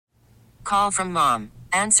Call from mom.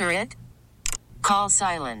 Answer it. Call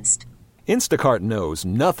silenced. Instacart knows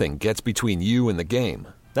nothing gets between you and the game.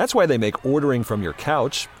 That's why they make ordering from your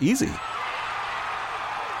couch easy.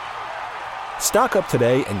 Stock up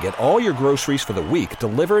today and get all your groceries for the week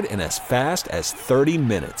delivered in as fast as 30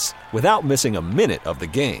 minutes without missing a minute of the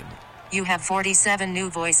game. You have 47 new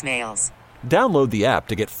voicemails. Download the app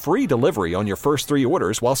to get free delivery on your first 3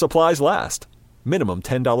 orders while supplies last. Minimum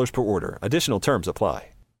 $10 per order. Additional terms apply.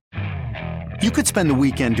 You could spend the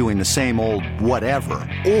weekend doing the same old whatever,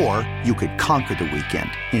 or you could conquer the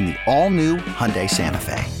weekend in the all-new Hyundai Santa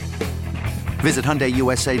Fe. Visit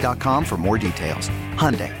HyundaiUSA.com for more details.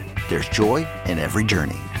 Hyundai, there's joy in every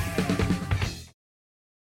journey.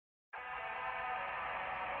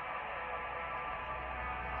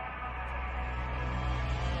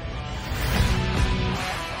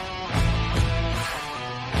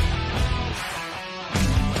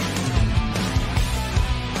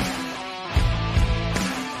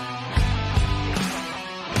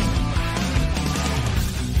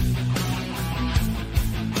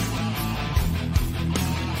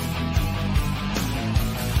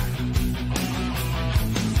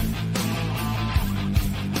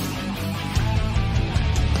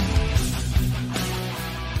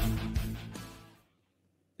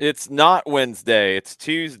 It's not Wednesday, it's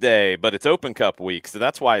Tuesday, but it's Open Cup week, so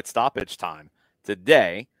that's why it's stoppage time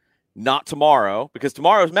today, not tomorrow, because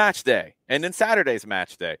tomorrow's match day, and then Saturday's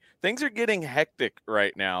match day. Things are getting hectic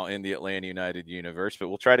right now in the Atlanta United universe, but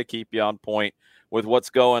we'll try to keep you on point with what's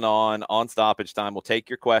going on stoppage time. We'll take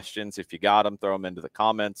your questions. If you got them, throw them into the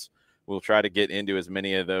comments. We'll try to get into as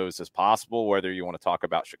many of those as possible, whether you want to talk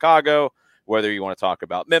about Chicago, whether you want to talk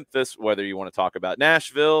about Memphis, whether you want to talk about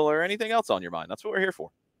Nashville, or anything else on your mind. That's what we're here for.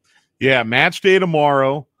 Yeah, match day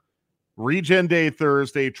tomorrow, Regen Day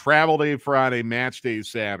Thursday, Travel Day Friday, match day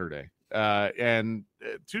Saturday. And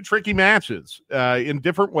 2 tricky matches in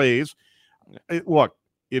different ways. Look,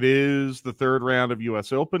 it is the 3rd round of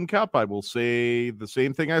U.S. Open Cup. I will say the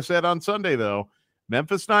same thing I said on Sunday, though.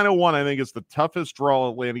 Memphis 901, I think, is the toughest draw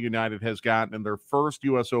Atlanta United has gotten in their first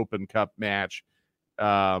U.S. Open Cup match,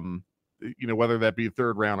 whether that be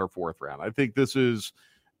 3rd round or 4th round. I think this is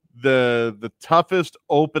the toughest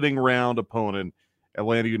opening round opponent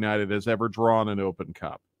Atlanta United has ever drawn an Open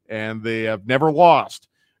Cup, and they have never lost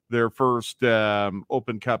their first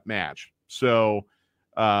Open Cup match. So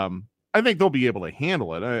I think they'll be able to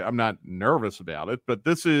handle it. I'm not nervous about it, but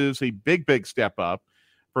this is a big step up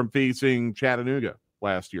from facing Chattanooga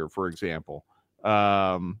last year, for example.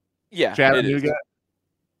 Chattanooga.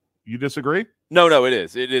 You disagree? No, it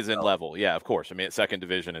is. It is in level. Yeah, of course. I mean, it's 2nd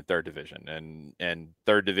division and 3rd division. And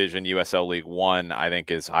 3rd division USL League 1, I think,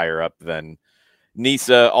 is higher up than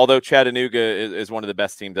NISA, although Chattanooga is one of the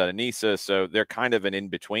best teams out of NISA, so they're kind of an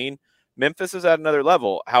in-between. Memphis is at another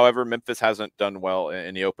level. However, Memphis hasn't done well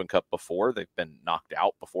in the Open Cup before. They've been knocked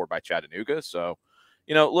out before by Chattanooga. So,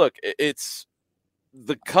 look, it's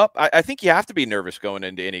the Cup. I think you have to be nervous going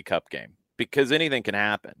into any Cup game because anything can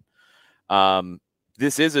happen.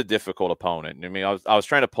 This is a difficult opponent. I mean, I was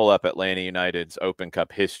trying to pull up Atlanta United's Open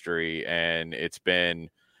Cup history, and it's been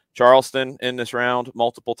Charleston in this round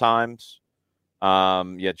multiple times.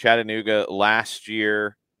 Chattanooga last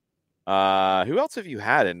year. Who else have you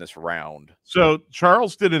had in this round? So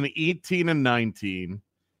Charleston in 18 and 19.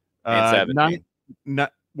 And 17.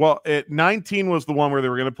 19 was the one where they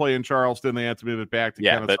were going to play in Charleston. They had to move it back to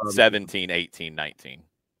Kennesaw. But 17, 18, 19.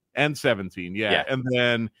 And 17, yeah. And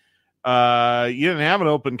then you didn't have an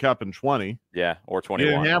Open Cup in 20. Yeah, or 21.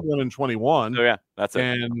 You didn't have one in 21. So, yeah, that's it.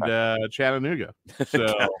 And Chattanooga. So,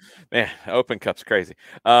 man, Open Cup's crazy.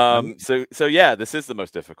 This is the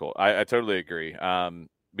most difficult. I totally agree.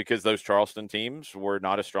 Because those Charleston teams were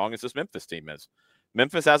not as strong as this Memphis team is.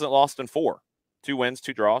 Memphis hasn't lost in 4. 2 wins,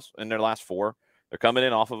 2 draws in their last 4. They're coming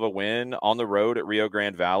in off of a win on the road at Rio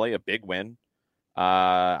Grande Valley, a big win.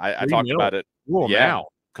 I talked about it. Now.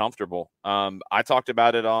 Comfortable. I talked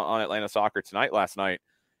about it on Atlanta Soccer Tonight last night.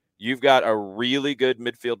 You've got a really good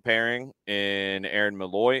midfield pairing in Aaron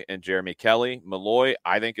Malloy and Jeremy Kelly. Malloy,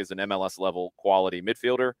 I think, is an MLS level quality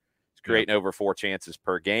midfielder. He's creating over 4 chances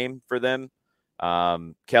per game for them.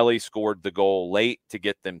 Kelly scored the goal late to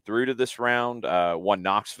get them through to this round. Won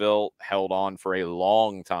Knoxville, held on for a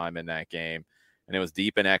long time in that game, and it was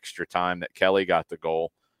deep in extra time that Kelly got the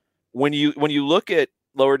goal. When you look at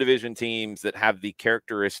lower division teams that have the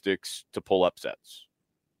characteristics to pull upsets,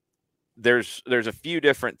 there's a few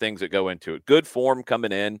different things that go into it. Good form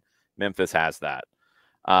coming in, Memphis has that.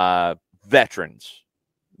 Veterans,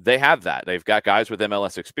 they have that. They've got guys with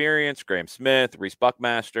MLS experience, Graham Smith, Reese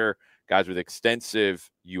Buckmaster, guys with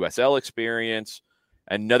extensive USL experience,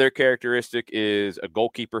 Another characteristic is a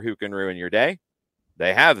goalkeeper who can ruin your day.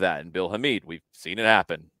 They have that in Bill Hamid. We've seen it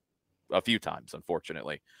happen a few times,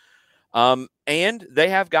 unfortunately. And they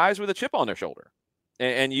have guys with a chip on their shoulder.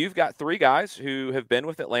 And you've got 3 guys who have been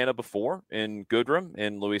with Atlanta before, in Goodrum,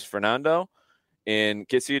 in Luis Fernando, in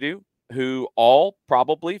Kisiadu, who all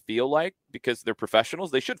probably feel like, because they're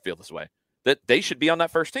professionals, they should feel this way, that they should be on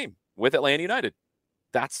that first team with Atlanta United.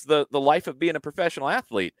 That's the life of being a professional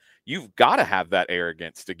athlete. You've got to have that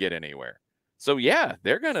arrogance to get anywhere. So, yeah,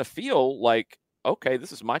 they're going to feel like, okay,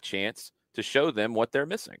 this is my chance to show them what they're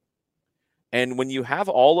missing. And when you have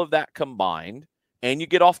all of that combined and you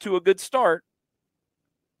get off to a good start,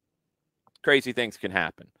 crazy things can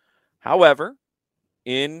happen. However,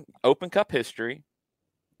 in Open Cup history,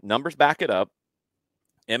 numbers back it up.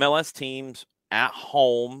 MLS teams at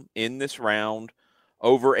home in this round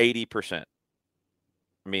over 80%.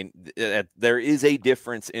 I mean, there is a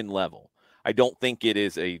difference in level. I don't think it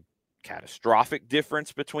is a catastrophic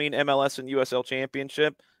difference between MLS and USL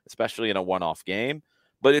Championship, especially in a one-off game.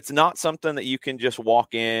 But it's not something that you can just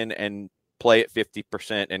walk in and play at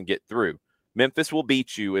 50% and get through. Memphis will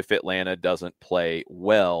beat you if Atlanta doesn't play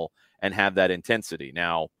well and have that intensity.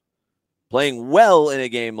 Now, playing well in a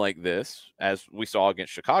game like this, as we saw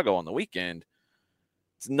against Chicago on the weekend,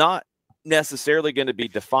 it's not necessarily going to be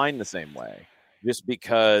defined the same way, just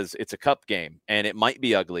because it's a cup game and it might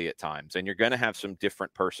be ugly at times, and you're going to have some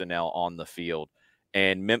different personnel on the field.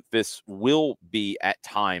 And Memphis will be at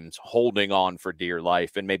times holding on for dear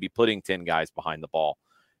life and maybe putting 10 guys behind the ball.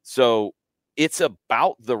 So it's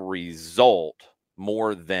about the result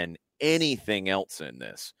more than anything else in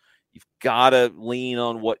this. You've got to lean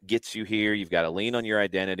on what gets you here. You've got to lean on your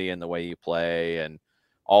identity and the way you play and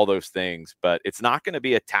all those things. But it's not going to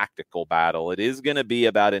be a tactical battle. It is going to be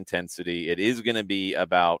about intensity. It is going to be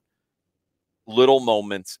about little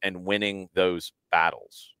moments and winning those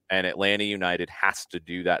battles. And Atlanta United has to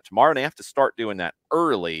do that tomorrow. And they have to start doing that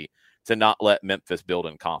early to not let Memphis build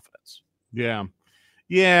in confidence. Yeah.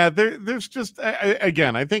 Yeah, there's just,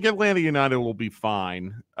 again, I think Atlanta United will be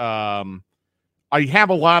fine. I have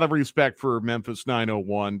a lot of respect for Memphis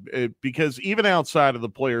 901 because even outside of the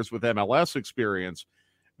players with MLS experience,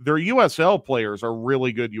 their USL players are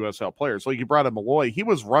really good USL players. Like you brought up Malloy. He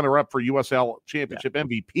was runner-up for USL Championship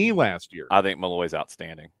MVP last year. I think Malloy's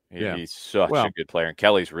outstanding. He's such a good player. And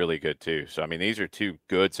Kelly's really good, too. So, I mean, these are 2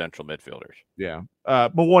 good central midfielders. Yeah.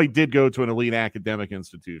 Malloy did go to an elite academic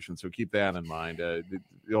institution, so keep that in mind.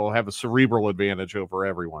 You'll have a cerebral advantage over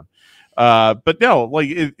everyone. But no, like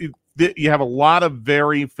you have a lot of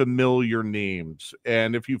very familiar names.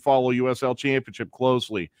 And if you follow USL Championship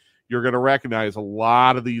closely, you're going to recognize a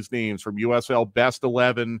lot of these names from USL Best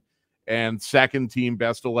 11 and second team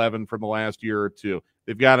Best 11 from the last year or two.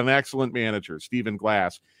 They've got an excellent manager, Stephen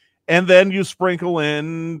Glass. And then you sprinkle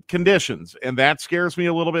in conditions, and that scares me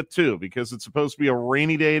a little bit too because it's supposed to be a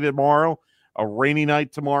rainy day tomorrow, a rainy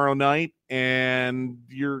night tomorrow night, and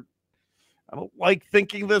I don't like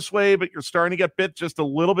thinking this way, but you're starting to get bit just a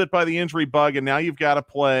little bit by the injury bug, and now you've got to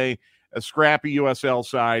play a scrappy USL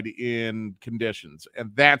side in conditions,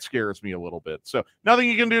 and that scares me a little bit. So nothing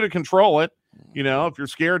you can do to control it. You know, if you're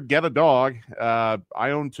scared, get a dog. I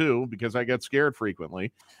own 2 because I get scared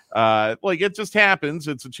frequently. Like it just happens.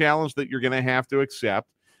 It's a challenge that you're going to have to accept,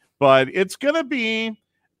 but it's going to be,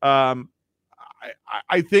 I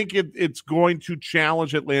think it's going to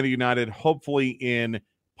challenge Atlanta United, hopefully in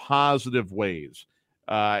positive ways.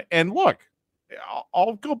 And look,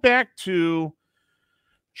 I'll go back to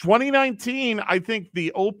 2019. I think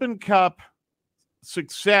the Open Cup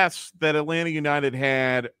success that Atlanta United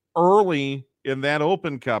had early in that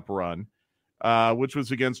Open Cup run, which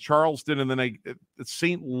was against Charleston, and then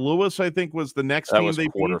St. Louis, I think, was the next team was they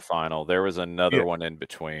quarterfinal. There was another one in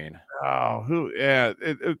between. Oh,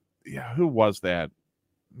 who was that?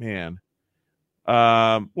 Man.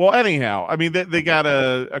 Well, anyhow, I mean, they got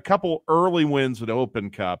a couple early wins at Open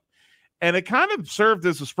Cup, and it kind of served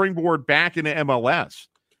as a springboard back into MLS.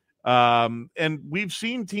 And we've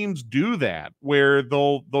seen teams do that where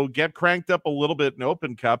they'll get cranked up a little bit in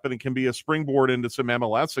Open Cup, and it can be a springboard into some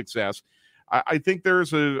MLS success. I think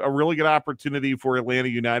there's a really good opportunity for Atlanta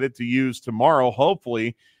United to use tomorrow,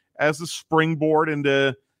 hopefully, as a springboard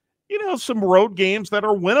into, some road games that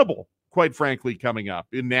are winnable, quite frankly, coming up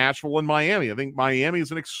in Nashville and Miami. I think Miami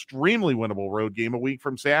is an extremely winnable road game a week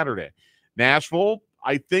from Saturday. Nashville,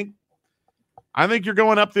 I think you're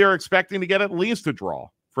going up there expecting to get at least a draw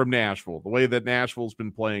from Nashville, the way that Nashville's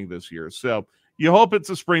been playing this year. So you hope it's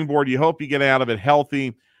a springboard. You hope you get out of it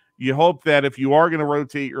healthy. You hope that if you are going to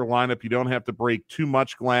rotate your lineup, you don't have to break too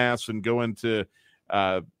much glass and go into,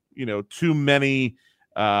 too many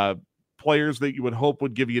players that you would hope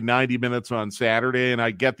would give you 90 minutes on Saturday, and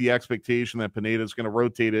I get the expectation that Pineda is going to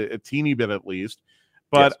rotate a teeny bit at least,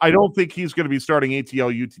 but Yes. I don't think he's going to be starting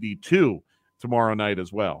ATL UTD 2 tomorrow night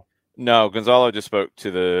as well. No, Gonzalo just spoke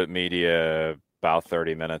to the media about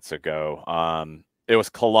 30 minutes ago. It was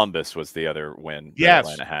Columbus was the other win that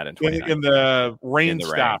Atlanta had in 2019. In the rain In the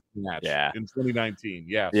stop rain. match Yeah. in 2019.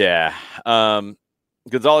 Yes. Yeah.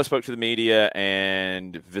 Gonzalo spoke to the media,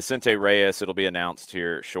 and Vicente Reyes, it'll be announced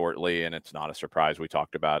here shortly, and it's not a surprise. We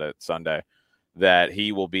talked about it Sunday, that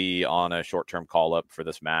he will be on a short-term call-up for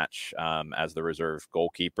this match as the reserve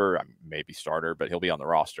goalkeeper, maybe starter, but he'll be on the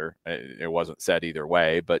roster. It wasn't said either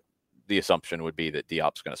way, but the assumption would be that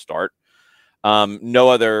Diop's going to start. No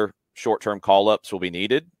other short-term call-ups will be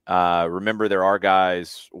needed. Remember, there are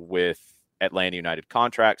guys with Atlanta United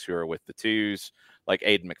contracts who are with the twos, like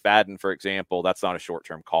Aiden McFadden, for example. That's not a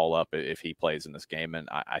short-term call-up if he plays in this game, and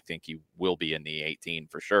I think he will be in the 18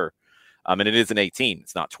 for sure. And it is an 18.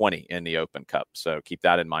 It's not 20 in the Open Cup, so keep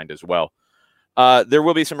that in mind as well. There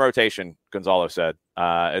will be some rotation, Gonzalo said.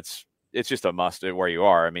 It's just a must where you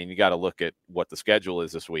are. I mean, you got to look at what the schedule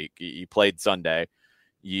is this week. You played Sunday.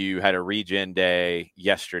 You had a regen day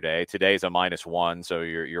yesterday. Today's a -1, so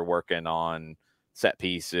you're working on set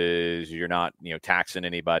pieces. You're not taxing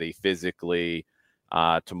anybody physically.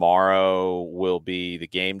 Tomorrow will be the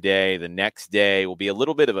game day. The next day will be a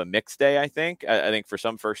little bit of a mixed day, I think. I think for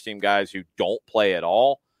some first-team guys who don't play at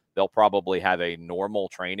all, they'll probably have a normal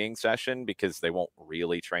training session because they won't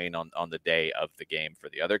really train on the day of the game. For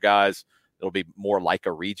the other guys, it'll be more like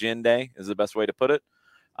a regen day is the best way to put it.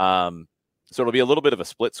 So it'll be a little bit of a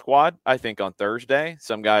split squad, I think, on Thursday.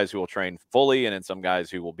 Some guys who will train fully, and then some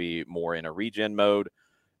guys who will be more in a regen mode.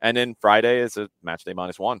 And then Friday is a match day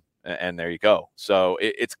 -1. And there you go. So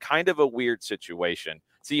it's kind of a weird situation.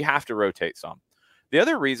 So you have to rotate some. The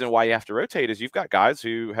other reason why you have to rotate is you've got guys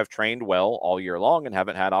who have trained well all year long and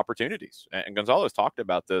haven't had opportunities. And Gonzalo's talked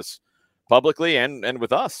about this publicly and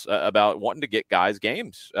with us about wanting to get guys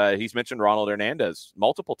games. He's mentioned Ronald Hernandez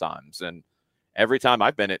multiple times. And every time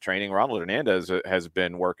I've been at training, Ronald Hernandez has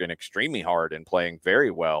been working extremely hard and playing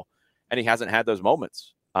very well. And he hasn't had those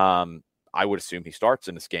moments. I would assume he starts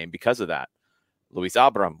in this game because of that. Luis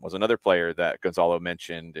Abram was another player that Gonzalo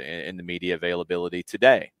mentioned in the media availability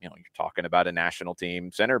today. You're talking about a national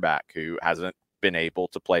team center back who hasn't been able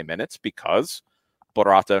to play minutes because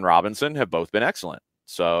Borata and Robinson have both been excellent.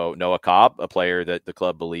 So Noah Cobb, a player that the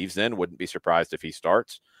club believes in, wouldn't be surprised if he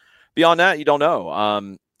starts. Beyond that, you don't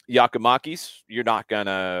know. Yakimakis, you're not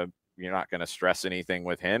gonna stress anything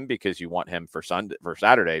with him because you want him for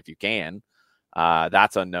Saturday if you can.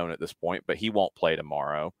 That's unknown at this point, but he won't play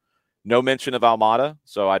tomorrow. No mention of Almada,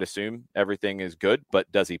 so I'd assume everything is good,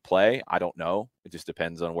 but does he play? I don't know. It just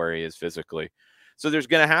depends on where he is physically. So there's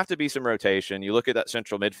going to have to be some rotation. You look at that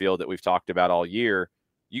central midfield that we've talked about all year,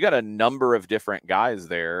 you got a number of different guys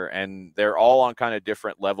there, and they're all on kind of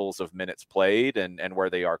different levels of minutes played and where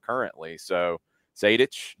they are currently. So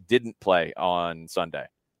Sejdic didn't play on Sunday.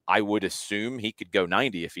 I would assume he could go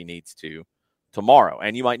 90 if he needs to tomorrow,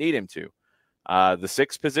 and you might need him to. The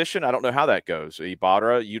sixth position, I don't know how that goes.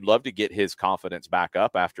 Ibarra, you'd love to get his confidence back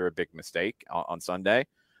up after a big mistake on Sunday,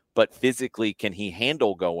 but physically, can he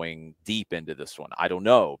handle going deep into this one? I don't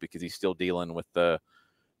know, because he's still dealing with the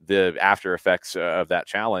after effects of that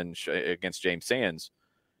challenge against James Sands.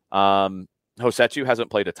 Hosetu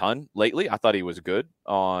hasn't played a ton lately. I thought he was good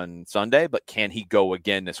on Sunday, but can he go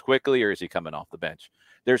again this quickly, or is he coming off the bench?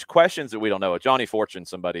 There's questions that we don't know. Johnny Fortune,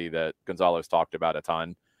 somebody that Gonzalo's talked about a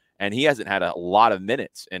ton, and he hasn't had a lot of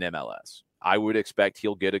minutes in MLS. I would expect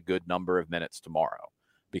he'll get a good number of minutes tomorrow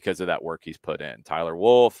because of that work he's put in. Tyler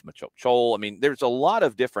Wolf, Machop Chol. I mean, there's a lot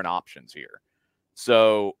of different options here.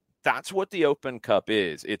 So that's what the Open Cup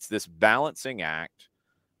is. It's this balancing act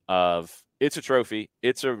of it's a trophy,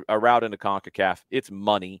 it's a route into CONCACAF, it's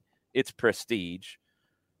money, it's prestige.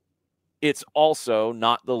 It's also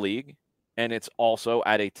not the league. And it's also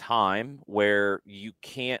at a time where you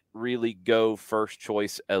can't really go first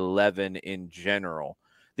choice 11 in general.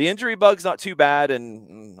 The injury bug's not too bad,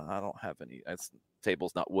 and I don't have any.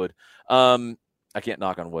 Table's not wood. I can't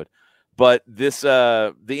knock on wood. But this,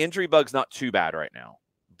 the injury bug's not too bad right now.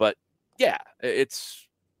 But yeah, it's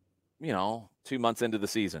 2 months into the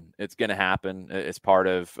season. It's going to happen. It's part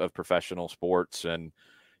of professional sports, and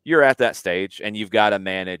you're at that stage, and you've got to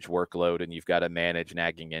manage workload, and you've got to manage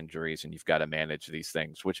nagging injuries, and you've got to manage these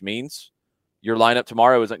things, which means your lineup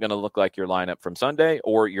tomorrow isn't going to look like your lineup from Sunday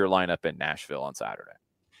or your lineup in Nashville on Saturday.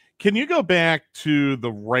 Can you go back to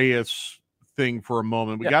the Reyes thing for a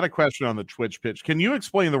moment? We got a question on the Twitch pitch. Can you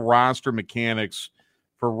explain the roster mechanics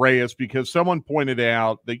for Reyes? Because someone pointed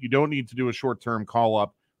out that you don't need to do a short-term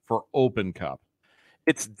call-up for Open Cup?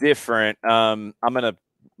 It's different. I'm going to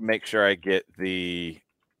make sure I get the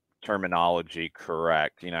terminology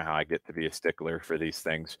correct. You know how I get to be a stickler for these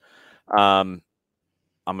things. I'm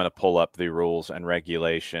going to pull up the rules and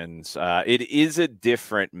regulations. It is a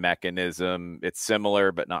different mechanism. It's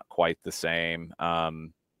similar, but not quite the same.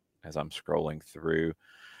 As I'm scrolling through,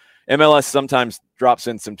 MLS sometimes drops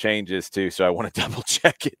in some changes too, so I want to double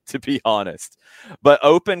check it, to be honest. But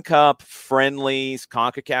Open Cup, friendlies,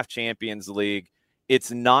 CONCACAF Champions League,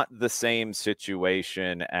 it's not the same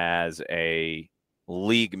situation as a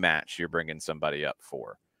league match you're bringing somebody up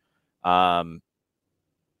for.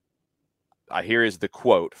 Here is the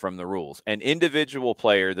quote from the rules. An individual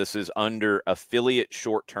player, this is under affiliate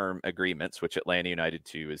short-term agreements, which Atlanta United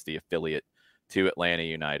 2 is the affiliate to Atlanta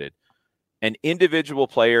United. An individual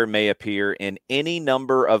player may appear in any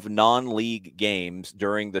number of non-league games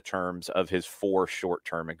during the terms of his 4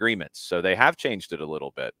 short-term agreements. So they have changed it a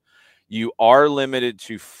little bit. You are limited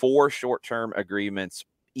to 4 short-term agreements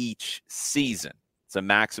each season. It's a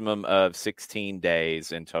maximum of 16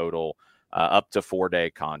 days in total, up to 4-day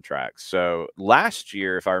contracts. So last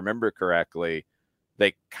year, if I remember correctly,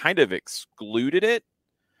 they kind of excluded it.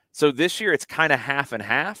 So this year, it's kind of half and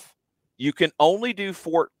half. You can only do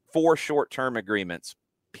four short-term agreements,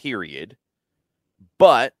 period.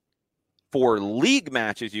 But for league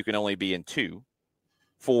matches, you can only be in 2.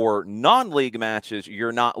 For non-league matches,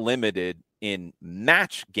 you're not limited in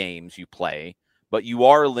match games you play, but you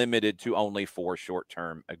are limited to only 4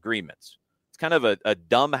 short-term agreements. It's kind of a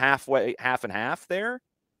dumb half and half there,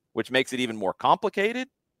 which makes it even more complicated.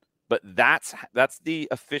 But that's the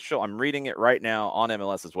official. I'm reading it right now on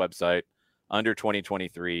MLS's website under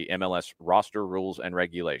 2023 MLS roster rules and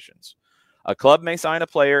regulations. A club may sign a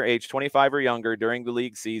player age 25 or younger during the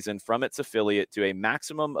league season from its affiliate to a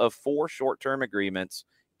maximum of 4 short-term agreements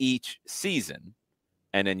each season.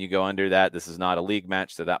 And then you go under that. This is not a league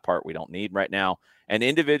match, so that part we don't need right now. An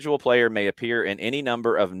individual player may appear in any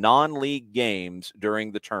number of non-league games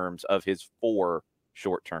during the terms of his 4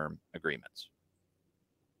 short-term agreements.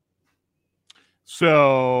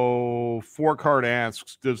 So 4Card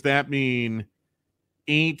asks, does that mean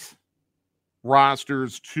 8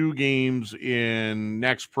 rosters, 2 games in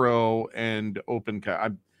Next Pro and Open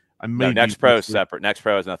Cup? No, Next Pro is separate. Next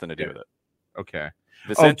Pro has nothing to do with it. Okay.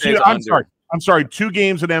 I'm sorry. 2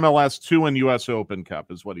 games in MLS, 2 in US Open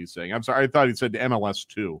Cup is what he's saying. I'm sorry. I thought he said MLS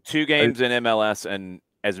 2. 2 games in MLS and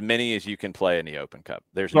as many as you can play in the Open Cup.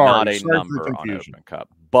 There's not a number on Open Cup,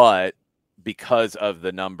 but because of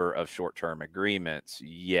the number of short-term agreements,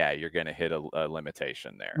 yeah, you're going to hit a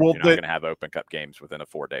limitation there. Well, you're not going to have Open Cup games within a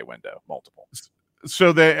 4-day window, multiple. So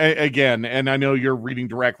again, and I know you're reading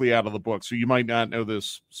directly out of the book, so you might not know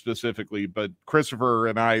this specifically, but Christopher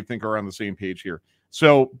and I think are on the same page here.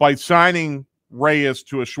 So by signing Reyes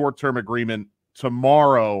to a short-term agreement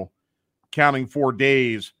tomorrow, counting 4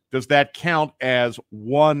 days, does that count as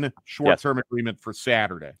 1 short-term agreement for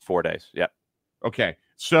Saturday? 4 days, yep. Okay,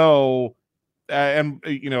 so... and,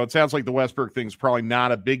 it sounds like the Westberg thing's probably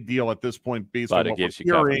not a big deal at this point based on what we're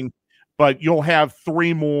hearing, but you'll have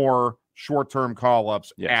 3 more short-term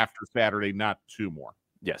call-ups after Saturday, not 2 more.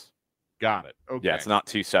 Yes. Got it. Okay. Yeah, it's not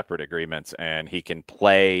 2 separate agreements, and he can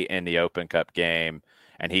play in the Open Cup game,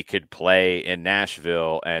 and he could play in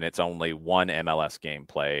Nashville, and it's only 1 MLS game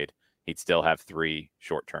played. He'd still have 3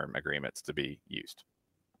 short-term agreements to be used.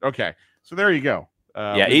 Okay, so there you go.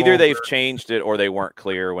 Either they've changed it or they weren't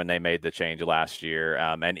clear when they made the change last year,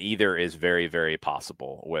 and either is very, very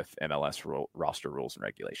possible with MLS roster rules and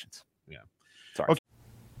regulations. Yeah. Sorry. Okay.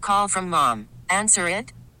 Call from mom. Answer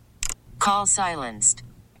it. Call silenced.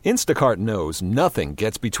 Instacart knows nothing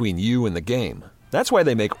gets between you and the game. That's why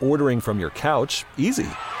they make ordering from your couch easy.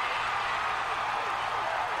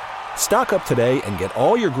 Stock up today and get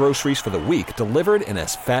all your groceries for the week delivered in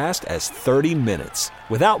as fast as 30 minutes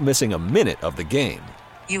without missing a minute of the game.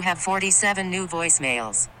 You have 47 new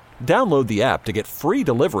voicemails. Download the app to get free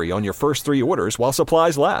delivery on your first 3 orders while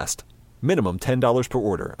supplies last. Minimum $10 per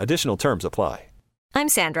order. Additional terms apply. I'm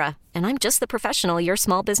Sandra, and I'm just the professional your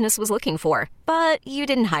small business was looking for. But you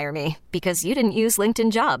didn't hire me because you didn't use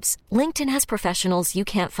LinkedIn Jobs. LinkedIn has professionals you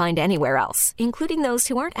can't find anywhere else, including those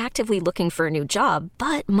who aren't actively looking for a new job,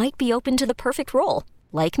 but might be open to the perfect role,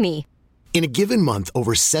 like me. In a given month,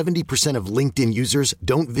 over 70% of LinkedIn users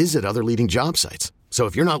don't visit other leading job sites. So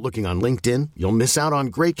if you're not looking on LinkedIn, you'll miss out on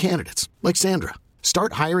great candidates, like Sandra.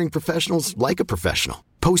 Start hiring professionals like a professional.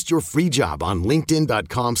 Post your free job on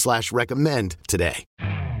linkedin.com/recommend today.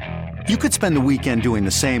 You could spend the weekend doing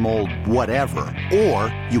the same old whatever,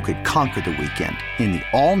 or you could conquer the weekend in the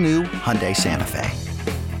all-new Hyundai Santa Fe.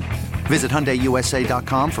 Visit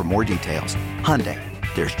HyundaiUSA.com for more details. Hyundai,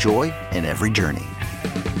 There's joy in every journey.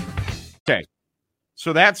 Okay.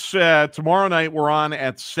 So that's tomorrow night. We're on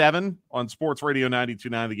at 7 on Sports Radio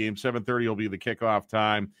 92.9 The Game. 7:30 will be the kickoff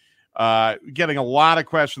time. Getting a lot of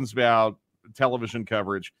questions about television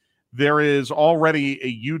coverage. There is already a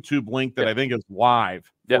YouTube link that I think is live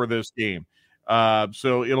for this game.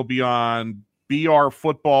 So it'll be on BR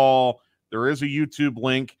Football. There is a YouTube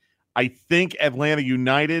link. I think Atlanta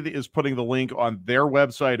United is putting the link on their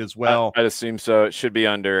website as well. I'd assume so. It should be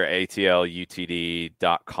under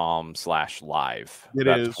atlutd.com/live.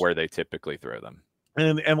 That's where they typically throw them.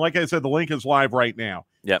 And like I said, the link is live right now.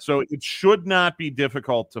 Yeah. So it should not be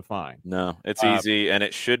difficult to find. No, it's easy, and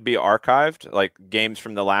it should be archived. Like games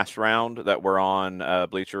from the last round that were on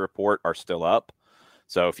Bleacher Report are still up.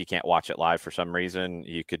 So if you can't watch it live for some reason,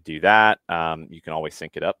 you could do that. You can always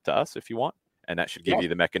sync it up to us if you want, and that should give you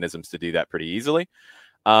the mechanisms to do that pretty easily.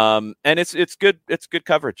 And it's good. It's good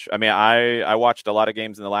coverage. I mean, I watched a lot of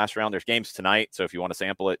games in the last round. There's games tonight, so if you want to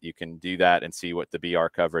sample it, you can do that and see what the BR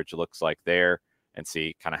coverage looks like there and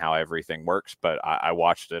see kind of how everything works. But I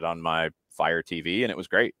watched it on my Fire TV, and it was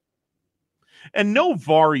great. And no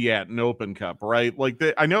VAR yet in Open Cup, right? Like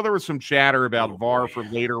I know there was some chatter about VAR for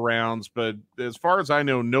later rounds, but as far as I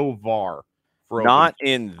know, no VAR for not Open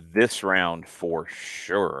in this round for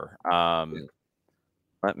sure.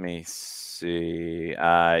 Let me see.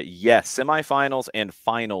 Yes, semifinals and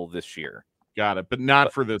final this year. Got it, but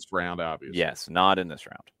not for this round, obviously. Yes, not in this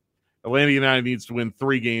round. Atlanta United needs to win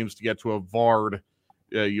 3 games to get to a VAR'd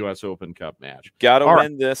U.S. Open Cup match. Got to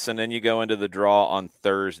win this, and then you go into the draw on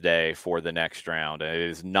Thursday for the next round. It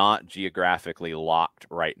is not geographically locked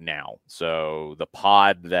right now. So the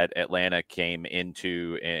pod that Atlanta came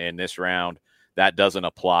into in this round, that doesn't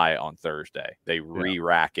apply on Thursday. They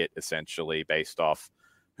re-rack it essentially based off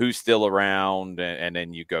who's still around, and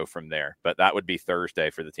then you go from there. But that would be Thursday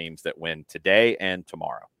for the teams that win today and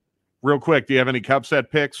tomorrow. Real quick, do you have any cup set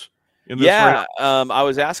picks? I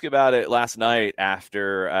was asked about it last night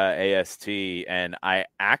after AST, and I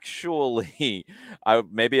actually,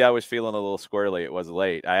 maybe I was feeling a little squirrely. It was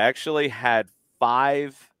late. I actually had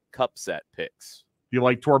 5 cup set picks. You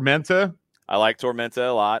like Tormenta? I like Tormenta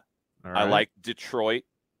a lot. Right. I like Detroit.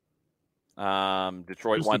 Detroit won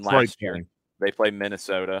Detroit last year. They play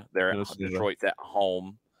Minnesota. Detroit's at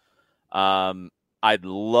home. I'd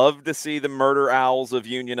love to see the Murder Owls of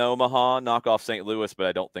Union Omaha knock off St. Louis, but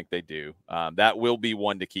I don't think they do. That will be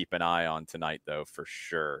one to keep an eye on tonight, though, for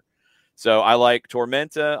sure. So I like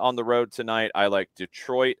Tormenta on the road tonight. I like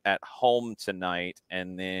Detroit at home tonight.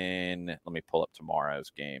 And then let me pull up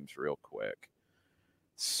tomorrow's games real quick.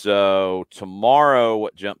 So tomorrow,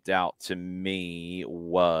 what jumped out to me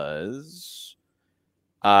was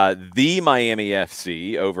the Miami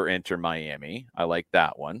FC over Inter Miami. I like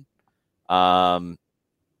that one. I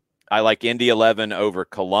like Indy 11 over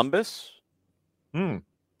Columbus.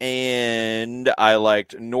 And I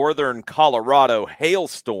liked Northern Colorado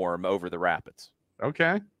Hailstorm over the Rapids.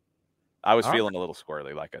 Okay. I was feeling a little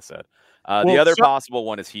squirrely, like I said. The other possible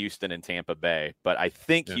one is Houston and Tampa Bay, but I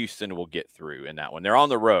think Houston will get through in that one. They're on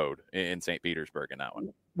the road in St. Petersburg in that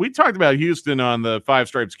one. We talked about Houston on the Five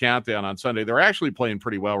Stripes Countdown on Sunday. They're actually playing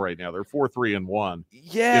pretty well right now. They're 4-3-1.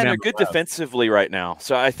 Yeah, and they're good defensively right now.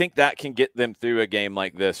 So I think that can get them through a game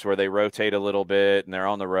like this where they rotate a little bit and they're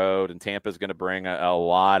on the road, and Tampa's going to bring a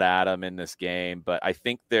lot at them in this game. But I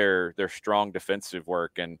think their strong defensive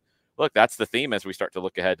work, and look, that's the theme as we start to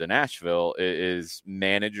look ahead to Nashville, is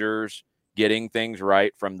managers getting things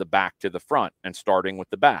right from the back to the front and starting with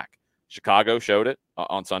the back. Chicago showed it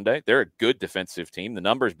on Sunday. They're a good defensive team. The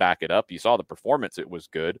numbers back it up. You saw the performance. It was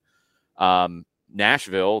good.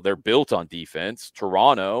 Nashville, they're built on defense.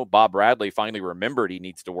 Toronto, Bob Bradley finally remembered he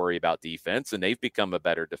needs to worry about defense, and they've become a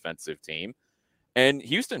better defensive team. And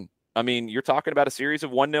Houston, I mean, you're talking about a series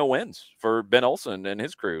of 1-0 wins for Ben Olsen and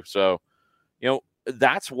his crew. So,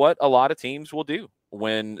 that's what a lot of teams will do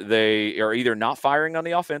when they are either not firing on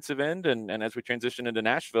the offensive end. And as we transition into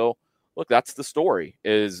Nashville, look, that's the story,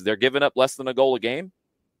 is they're giving up less than a goal a game.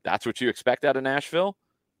 That's what you expect out of Nashville.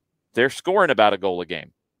 They're scoring about a goal a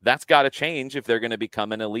game. That's got to change if they're going to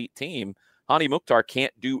become an elite team. Hani Mukhtar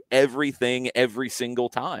can't do everything every single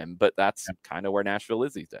time, but that's kind of where Nashville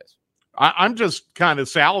is these days. I'm just kind of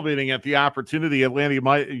salivating at the opportunity Atlanta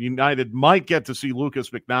United might get to see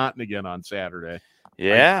Lucas McNaughton again on Saturday.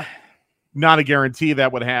 Yeah. Not a guarantee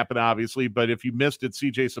that would happen, obviously, but if you missed it,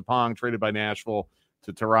 CJ Sapong traded by Nashville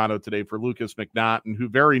to Toronto today for Lucas McNaughton, who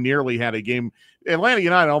very nearly had a game. Atlanta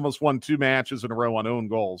United almost won 2 matches in a row on own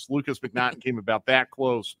goals. Lucas McNaughton came about that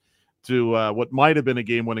close to what might have been a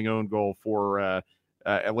game-winning own goal for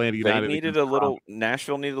Atlanta United.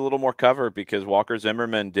 Nashville needed a little more cover because Walker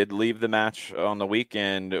Zimmerman did leave the match on the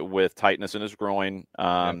weekend with tightness in his groin.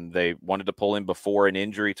 They wanted to pull him before an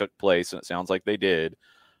injury took place, and it sounds like they did.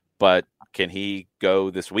 But can he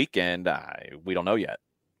go this weekend? We don't know yet.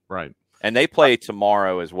 Right. And they play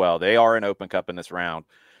tomorrow as well. They are an Open Cup in this round.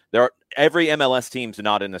 Every MLS team's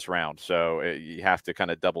not in this round, so you have to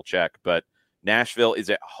kind of double check. But Nashville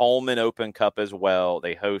is at home in Open Cup as well.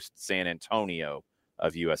 They host San Antonio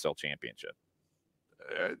of USL Championship.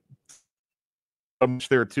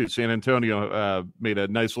 There too. San Antonio made a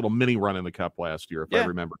nice little mini run in the Cup last year, if I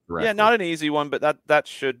remember correctly. Yeah, not an easy one, but that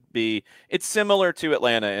should be. It's similar to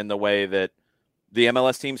Atlanta in the way that the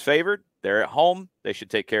MLS team's favored. They're at home. They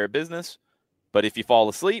should take care of business. But if you fall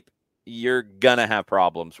asleep, you're gonna have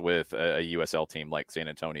problems with a USL team like San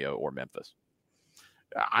Antonio or Memphis.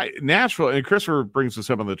 Nashville, and Christopher brings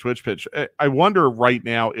this up on the Twitch pitch. I wonder right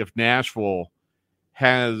now if Nashville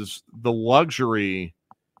has the luxury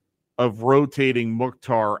of rotating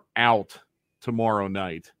Mukhtar out tomorrow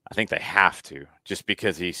night. I think they have to, just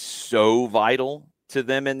because he's so vital to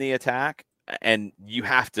them in the attack, and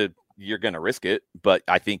you're going to risk it, but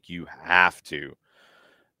I think you have to,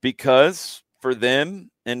 because for them,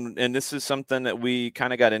 and this is something that we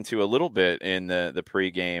kind of got into a little bit in the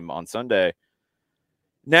pregame on Sunday,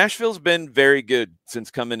 Nashville's been very good since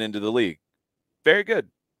coming into the league. Very good.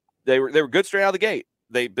 They were good straight out of the gate.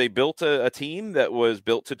 They built a team that was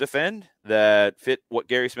built to defend, that fit what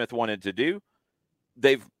Gary Smith wanted to do.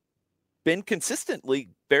 They've been consistently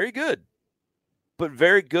very good, but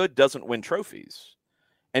very good doesn't win trophies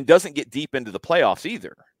and doesn't get deep into the playoffs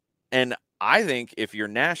either. And I think if you're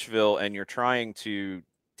Nashville and you're trying to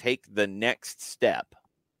take the next step,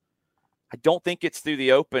 I don't think it's through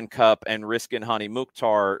the Open Cup and risking Hani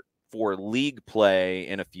Mukhtar for league play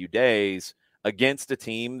in a few days against a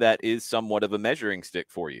team that is somewhat of a measuring stick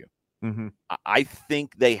for you. Mm-hmm. I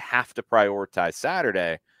think they have to prioritize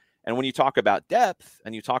Saturday. And when you talk about depth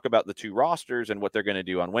and you talk about the two rosters and what they're going to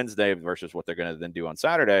do on Wednesday versus what they're going to then do on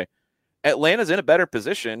Saturday, Atlanta's in a better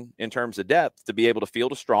position in terms of depth to be able to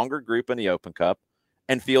field a stronger group in the Open Cup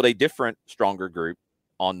and field a different, stronger group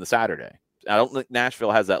on the Saturday. I don't think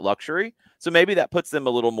Nashville has that luxury. So maybe that puts them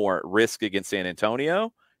a little more at risk against San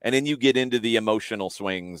Antonio. And then you get into the emotional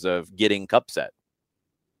swings of getting cup set.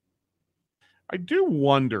 I do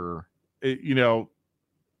wonder,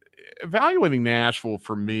 evaluating Nashville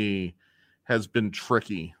for me has been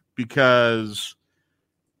tricky because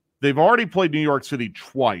they've already played New York City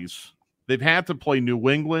twice. They've had to play New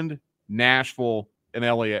England, Nashville, and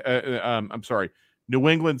New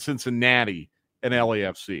England, Cincinnati, and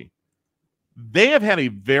LAFC. They have had a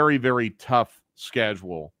very, very tough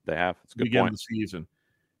schedule. They have. It's a good begin point. The season.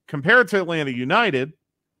 Compared to Atlanta United,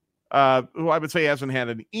 who I would say hasn't had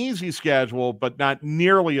an easy schedule, but not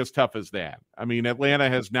nearly as tough as that. I mean, Atlanta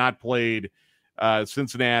has not played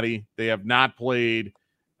Cincinnati. They have not played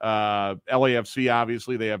LAFC,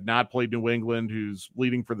 obviously. They have not played New England, who's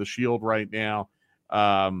leading for the Shield right now.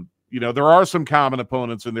 There are some common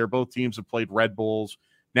opponents in there. Both teams have played Red Bulls.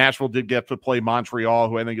 Nashville did get to play Montreal,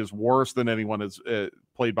 who I think is worse than anyone has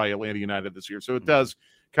played by Atlanta United this year. So it does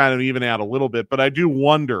kind of even out a little bit. But I do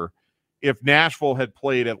wonder if Nashville had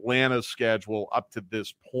played Atlanta's schedule up to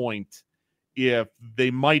this point, if they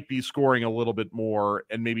might be scoring a little bit more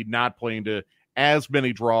and maybe not playing to as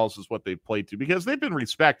many draws as what they've played to, because they've been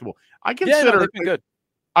respectable. I consider they've been good.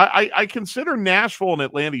 I consider Nashville and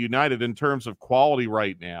Atlanta United in terms of quality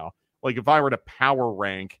right now. Like if I were to power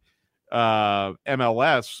rank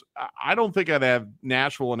MLS, I don't think I'd have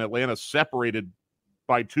Nashville and Atlanta separated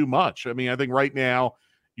by too much. I mean, I think right now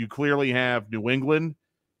you clearly have New England,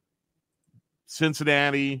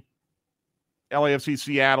 Cincinnati, LAFC,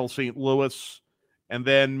 Seattle, St. Louis, and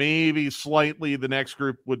then maybe slightly the next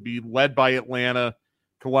group would be led by Atlanta,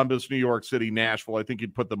 Columbus, New York City, Nashville. I think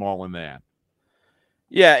you'd put them all in that.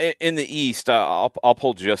 Yeah, in the East, I'll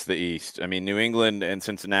pull just the East. I mean, New England and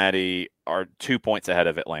Cincinnati are 2 points ahead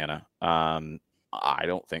of Atlanta. I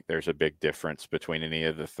don't think there's a big difference between any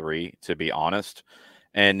of the three, to be honest.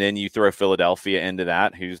 And then you throw Philadelphia into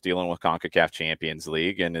that, who's dealing with CONCACAF Champions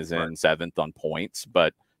League and is in seventh on points,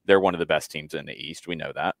 but they're one of the best teams in the East. We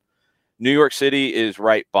know that. New York City is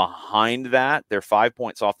right behind that. They're 5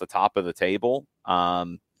 points off the top of the table.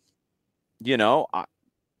 I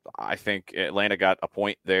think Atlanta got a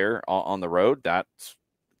point there on the road. That's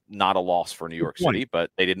not a loss for New York City,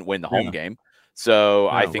 but they didn't win the home game. So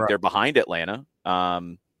I think they're behind Atlanta.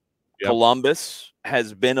 Columbus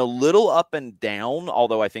has been a little up and down,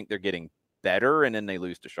 although I think they're getting better, and then they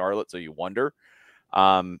lose to Charlotte, so you wonder.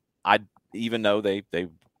 Even though they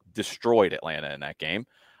destroyed Atlanta in that game.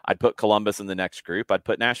 I'd put Columbus in the next group. I'd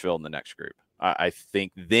put Nashville in the next group. I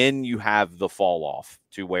think then you have the fall off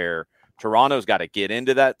to where Toronto's got to get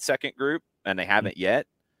into that second group, and they haven't yet.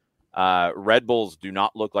 Red Bulls do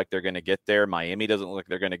not look like they're going to get there. Miami doesn't look like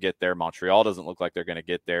they're going to get there. Montreal doesn't look like they're going to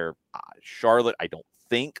get there. Charlotte, I don't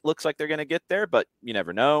think looks like they're going to get there, but you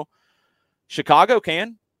never know. Chicago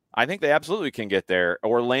can. I think they absolutely can get there.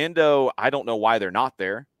 Orlando, I don't know why they're not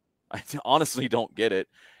there. I honestly don't get it.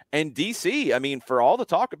 And DC, I mean, for all the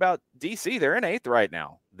talk about DC, they're in 8th right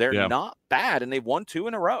now. They're not bad, and they've won 2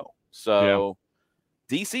 in a row. So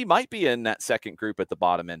DC might be in that second group at the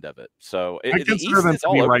bottom end of it. So I consider them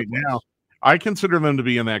to be right now. I consider them to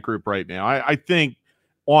be in that group right now. I think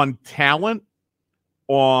on talent,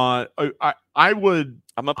 I would.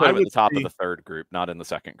 I'm going to put them at the top of the third group, not in the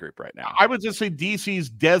second group right now. I would just say DC's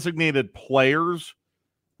designated players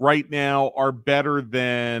right now are better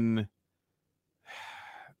than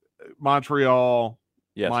Montreal,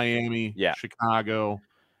 Miami, Chicago.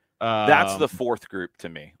 That's the fourth group to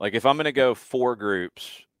me. Like, if I'm going to go 4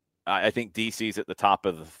 groups, I think DC's at the top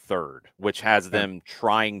of the third, which has them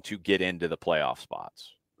trying to get into the playoff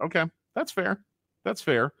spots. Okay, that's fair. That's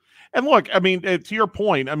fair. And look, I mean, to your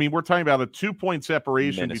point, I mean, we're talking about a 2-point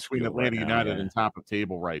separation between Atlanta United and top of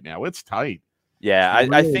table right now. It's tight. Yeah,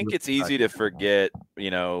 I think it's easy to forget,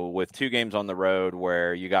 with 2 games on the road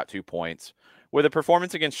where you got 2 points, with a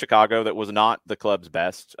performance against Chicago that was not the club's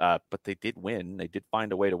best, but they did win. They did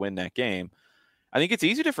find a way to win that game. I think it's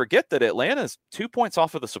easy to forget that Atlanta's 2 points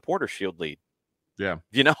off of the Supporter Shield lead. Yeah.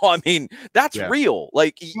 I mean, that's real.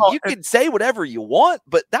 Like, you can say whatever you want,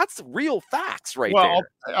 but that's real facts there.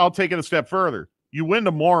 I'll take it a step further. You win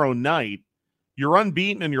tomorrow night. You're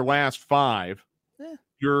unbeaten in your last 5. Yeah.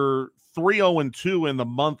 You're 3-0-2 in the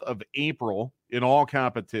month of April in all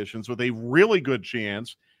competitions with a really good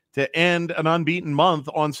chance to end an unbeaten month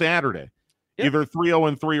on Saturday. Yep. Either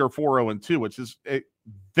 3-0-3 or 4-0-2, which is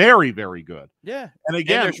very, very good. Yeah. And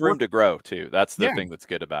again, there's room to grow too. That's the thing that's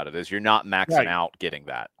good about it, is you're not maxing out getting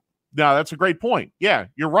that. No, that's a great point. Yeah,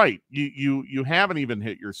 you're right. You haven't even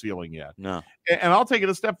hit your ceiling yet. No. And I'll take it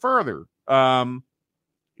a step further. If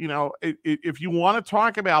you want to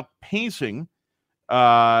talk about pacing,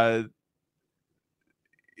 if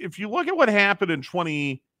you look at what happened in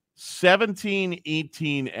 2017,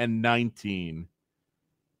 18, and 19,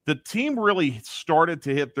 the team really started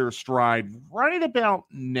to hit their stride right about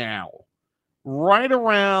now, right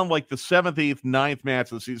around like the 7th, 8th, 9th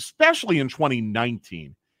match of the season, especially in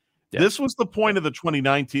 2019. Yeah. This was the point of the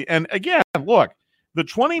 2019. And again, look, the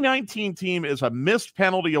 2019 team is a missed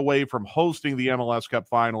penalty away from hosting the MLS Cup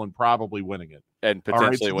final and probably winning it. And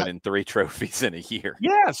potentially winning 3 trophies in a year.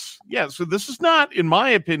 Yes. So this is not, in my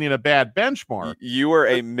opinion, a bad benchmark. You were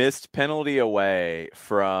a missed penalty away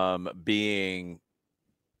from being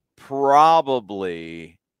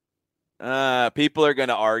probably people are going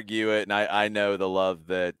to argue it, and I know the love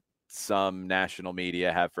that some national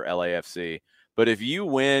media have for LAFC, but if you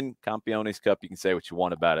win Campeones Cup, you can say what you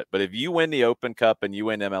want about it, but if you win the Open Cup and you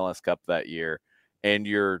win MLS Cup that year and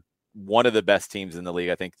you're one of the best teams in the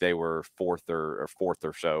league, I think they were fourth or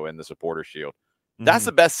so in the Supporter Shield, that's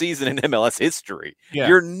the best season in MLS history.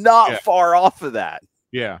 You're not far off of that.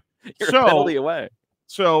 You're a penalty away.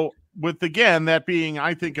 So with, again, that being,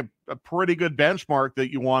 I think, a pretty good benchmark that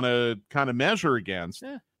you want to kind of measure against,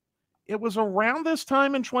 it was around this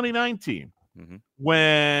time in 2019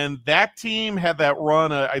 when that team had that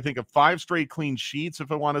run, I think, of 5 straight clean sheets,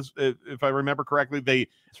 if I remember correctly. They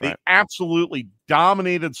absolutely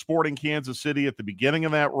dominated Sporting Kansas City at the beginning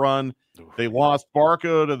of that run. They lost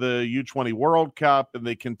Barco to the U20 World Cup, and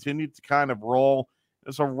they continued to kind of roll.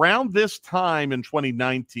 It's around this time in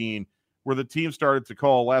 2019 where the team started to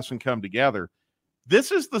coalesce and come together.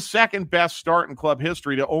 This is the second best start in club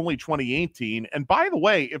history to only 2018. And by the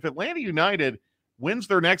way, if Atlanta United wins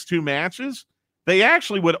their next 2 matches, they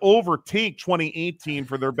actually would overtake 2018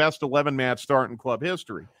 for their best 11-match start in club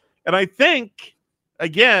history. And I think,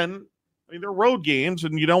 again, they're road games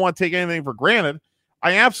and you don't want to take anything for granted.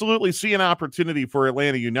 I absolutely see an opportunity for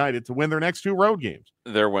Atlanta United to win their next 2 road games.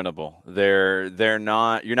 They're winnable. They're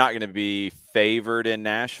not. You're not going to be favored in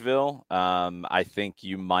Nashville. I think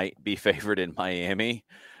you might be favored in Miami,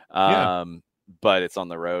 but it's on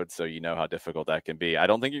the road, so you know how difficult that can be. I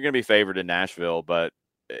don't think you're going to be favored in Nashville, but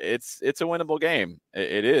it's a winnable game.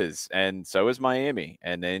 It is, and so is Miami.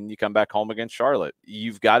 And then you come back home against Charlotte.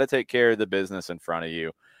 You've got to take care of the business in front of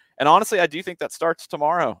you. And honestly, I do think that starts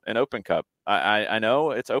tomorrow in Open Cup. I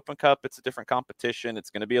know it's Open Cup. It's a different competition. It's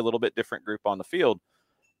going to be a little bit different group on the field.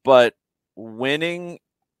 But winning's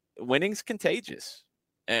contagious.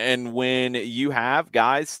 And when you have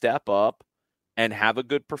guys step up and have a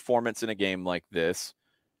good performance in a game like this,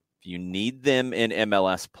 If you need them in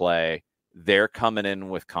MLS play, they're coming in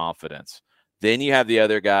with confidence. Then you have the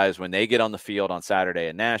other guys, when they get on the field on Saturday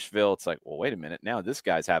in Nashville, it's like, well, wait a minute. Now this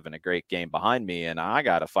guy's having a great game behind me, and I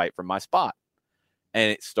got to fight for my spot.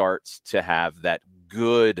 And it starts to have that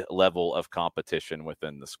good level of competition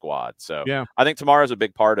within the squad. So yeah. I think tomorrow is a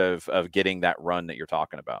big part of getting that run that you're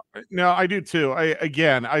talking about. No, I do too.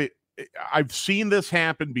 I've seen this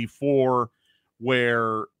happen before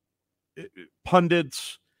where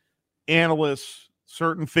pundits, analysts,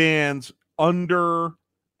 certain fans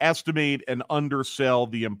underestimate and undersell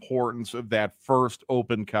the importance of that first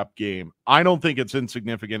Open Cup game. I don't think it's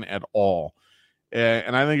insignificant at all.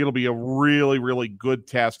 And I think it'll be a really, really good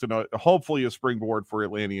test and hopefully a springboard for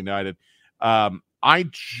Atlanta United. I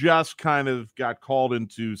just kind of got called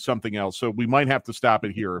into something else, so we might have to stop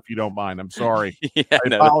it here if you don't mind. I'm sorry. I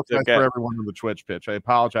apologize for everyone on the Twitch pitch. I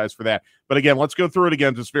apologize for that. But again, let's go through it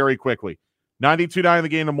again just very quickly. 92.9 the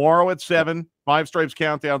game tomorrow at 7. Five Stripes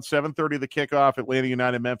Countdown, 7:30 the kickoff. Atlanta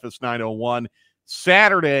United, Memphis, 9:01.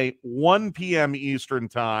 Saturday, 1 p.m. Eastern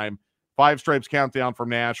time. Five Stripes Countdown from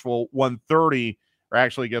Nashville, 1:30, or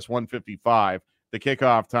actually, I guess 1:55. The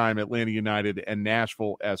kickoff time, Atlanta United and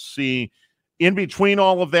Nashville SC. In between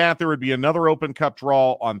all of that, there would be another Open Cup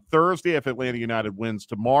draw on Thursday if Atlanta United wins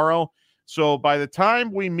tomorrow. So by the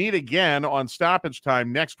time we meet again on Stoppage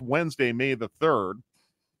Time next Wednesday, May the 3rd,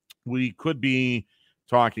 we could be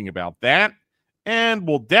talking about that. And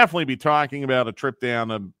we'll definitely be talking about a trip down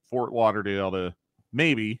to Fort Lauderdale to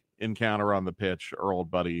maybe encounter on the pitch our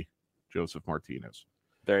old buddy Joseph Martinez.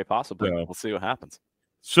 Very possibly. We'll see what happens.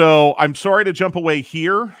 So I'm sorry to jump away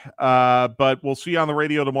here, but we'll see you on the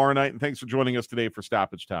radio tomorrow night. And thanks for joining us today for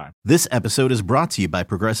Stoppage Time. This episode is brought to you by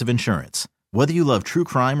Progressive Insurance. Whether you love true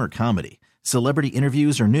crime or comedy, celebrity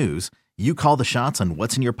interviews or news, you call the shots on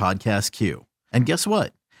what's in your podcast queue. And guess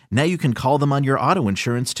what? Now you can call them on your auto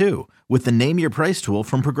insurance too with the Name Your Price tool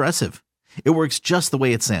from Progressive. It works just the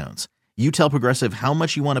way it sounds. You tell Progressive how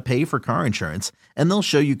much you want to pay for car insurance, and they'll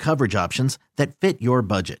show you coverage options that fit your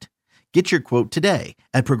budget. Get your quote today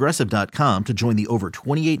at Progressive.com to join the over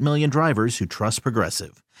 28 million drivers who trust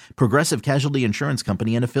Progressive. Progressive Casualty Insurance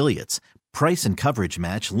Company and Affiliates. Price and coverage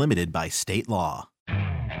match limited by state law.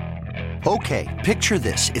 Okay, picture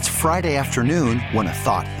this. It's Friday afternoon when a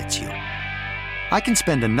thought hits you. I can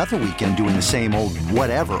spend another weekend doing the same old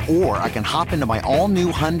whatever, or I can hop into my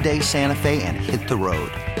all-new Hyundai Santa Fe and hit the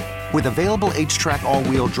road. With available H-Track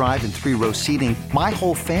all-wheel drive and 3-row seating, my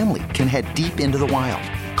whole family can head deep into the wild.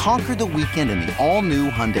 Conquer the weekend in the all-new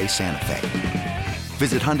Hyundai Santa Fe.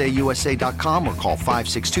 Visit HyundaiUSA.com or call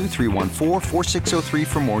 562-314-4603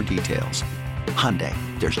 for more details. Hyundai,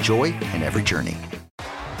 there's joy in every journey.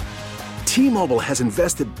 T-Mobile has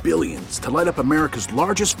invested billions to light up America's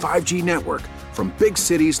largest 5G network, from big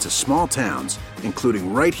cities to small towns,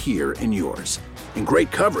 including right here in yours. And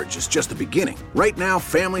great coverage is just the beginning. Right now,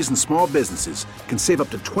 families and small businesses can save up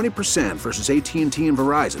to 20% versus AT&T and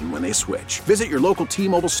Verizon when they switch. Visit your local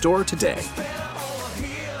T-Mobile store today.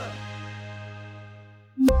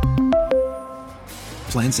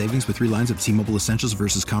 Plan savings with 3 lines of T-Mobile Essentials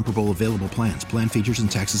versus comparable available plans. Plan features and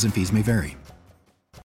taxes and fees may vary.